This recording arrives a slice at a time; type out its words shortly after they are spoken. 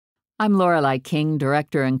I'm Lorelei King,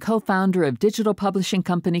 director and co-founder of digital publishing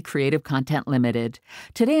company Creative Content Limited.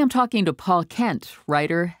 Today I'm talking to Paul Kent,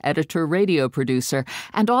 writer, editor, radio producer,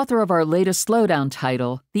 and author of our latest Lowdown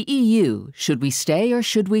title, The EU, Should We Stay or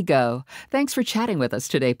Should We Go? Thanks for chatting with us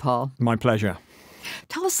today, Paul. My pleasure.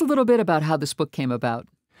 Tell us a little bit about how this book came about.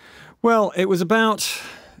 Well, it was about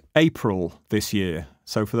April this year.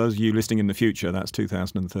 So for those of you listening in the future, that's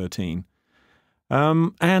 2013.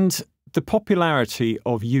 And the popularity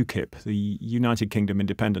of UKIP, the United Kingdom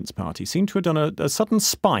Independence Party, seemed to have done a sudden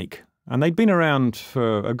spike. And they'd been around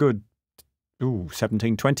for a good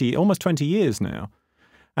 17, 20, almost 20 years now.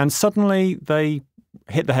 And suddenly they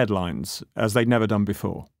hit the headlines as they'd never done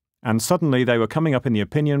before. And suddenly they were coming up in the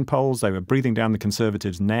opinion polls. They were breathing down the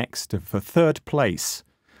Conservatives' necks for third place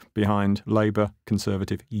behind Labour,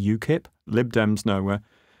 Conservative, UKIP, Lib Dems nowhere.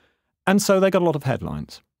 And so they got a lot of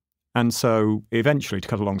headlines. And so eventually, to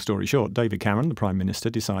cut a long story short, David Cameron, the Prime Minister,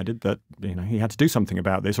 decided that he had to do something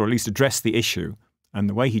about this, or at least address the issue. And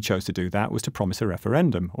the way he chose to do that was to promise a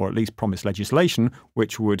referendum, or at least promise legislation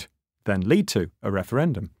which would then lead to a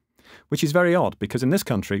referendum, which is very odd because in this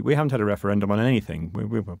country, we haven't had a referendum on anything.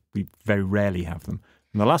 We very rarely have them.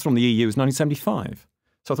 And the last one in the EU was 1975.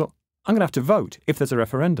 So I thought, I'm going to have to vote if there's a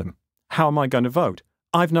referendum. How am I going to vote?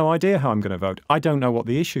 I've no idea how I'm going to vote. I don't know what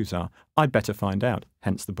the issues are. I'd better find out,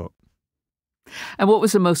 hence the book. And what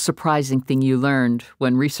was the most surprising thing you learned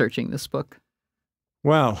when researching this book?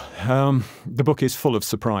 Well, the book is full of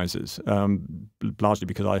surprises, largely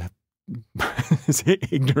because I was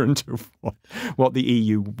ignorant of what the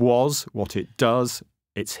EU was, what it does,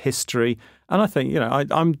 its history. And I think,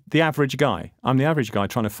 I'm the average guy. I'm the average guy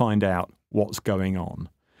trying to find out what's going on.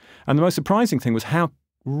 And the most surprising thing was how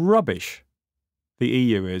rubbish the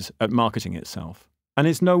EU is at marketing itself. And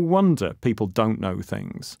it's no wonder people don't know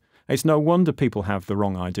things. It's no wonder people have the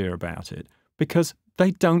wrong idea about it, because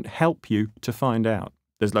they don't help you to find out.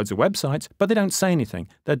 There's loads of websites, but they don't say anything.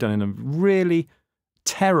 They're done in a really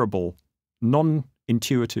terrible,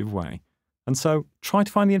 non-intuitive way. And so try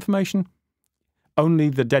to find the information. Only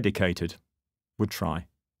the dedicated would try.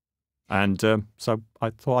 And so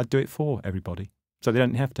I thought I'd do it for everybody, so they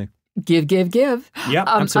don't have to. Give. Yeah,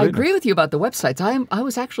 absolutely. I agree with you about the websites. I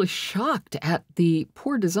was actually shocked at the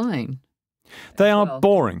poor design. They are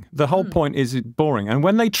boring. The whole point is boring. And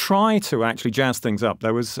when they try to actually jazz things up,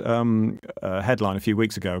 there was a headline a few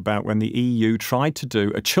weeks ago about when the EU tried to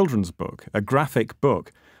do a children's book, a graphic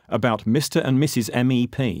book about Mr. and Mrs.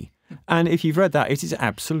 MEP. And if you've read that, it is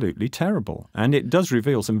absolutely terrible. And it does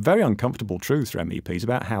reveal some very uncomfortable truths for MEPs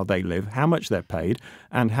about how they live, how much they're paid,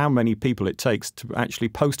 and how many people it takes to actually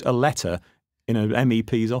post a letter in an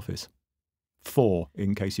MEP's office. 4,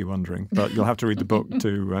 in case you're wondering, but you'll have to read the book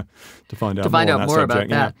to find out more about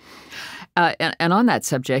that. Yeah. And on that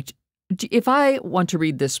subject, if I want to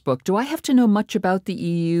read this book, do I have to know much about the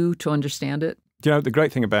EU to understand it? The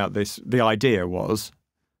great thing about this, the idea was,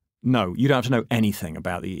 no, you don't have to know anything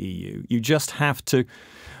about the EU. You just have to,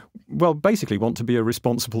 basically want to be a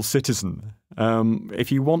responsible citizen.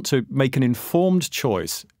 If you want to make an informed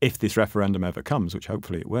choice, if this referendum ever comes, which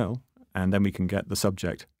hopefully it will, and then we can get the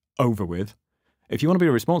subject over with. If you want to be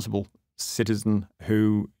a responsible citizen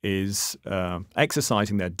who is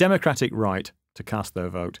exercising their democratic right to cast their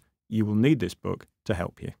vote, you will need this book to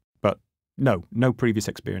help you. But no previous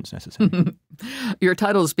experience necessary. Your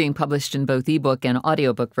title is being published in both ebook and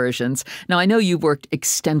audiobook versions. Now, I know you've worked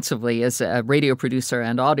extensively as a radio producer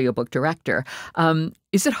and audiobook director.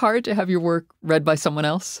 Is it hard to have your work read by someone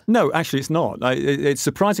else? No, actually, it's not. It's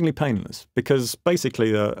surprisingly painless because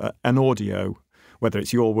basically an audio, whether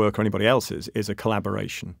it's your work or anybody else's, is a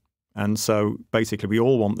collaboration. And so basically we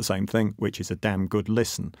all want the same thing, which is a damn good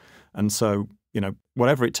listen. And so,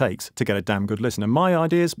 whatever it takes to get a damn good listen. And my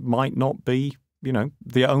ideas might not be,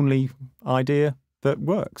 the only idea that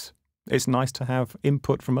works. It's nice to have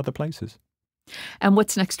input from other places. And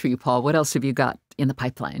what's next for you, Paul? What else have you got in the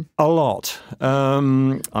pipeline? A lot.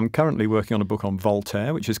 I'm currently working on a book on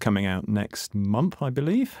Voltaire, which is coming out next month, I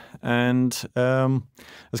believe. And there's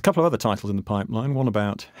a couple of other titles in the pipeline. One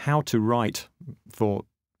about how to write for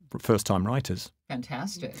first-time writers.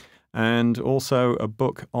 Fantastic. And also a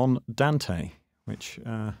book on Dante, which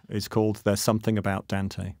is called There's Something About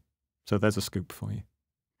Dante. So there's a scoop for you.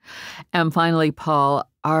 And finally, Paul,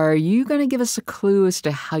 are you going to give us a clue as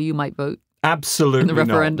to how you might vote? Absolutely in the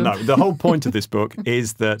referendum? Not. No, the whole point of this book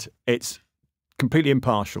is that it's completely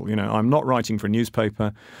impartial. I'm not writing for a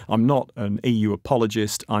newspaper. I'm not an EU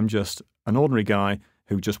apologist. I'm just an ordinary guy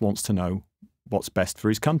who just wants to know what's best for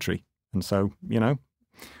his country. And so,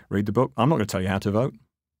 read the book. I'm not going to tell you how to vote.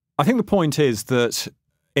 I think the point is that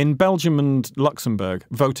in Belgium and Luxembourg,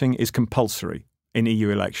 voting is compulsory. in EU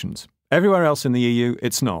elections. Everywhere else in the EU,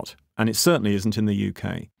 it's not. And it certainly isn't in the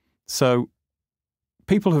UK. So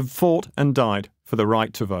people have fought and died for the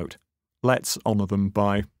right to vote. Let's honour them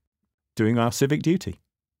by doing our civic duty.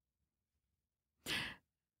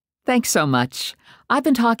 Thanks so much. I've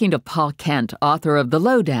been talking to Paul Kent, author of The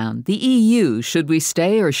Lowdown, The EU, Should We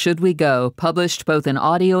Stay or Should We Go?, published both in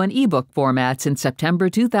audio and ebook formats in September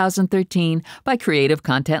 2013 by Creative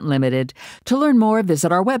Content Limited. To learn more,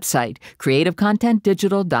 visit our website,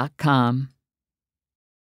 creativecontentdigital.com.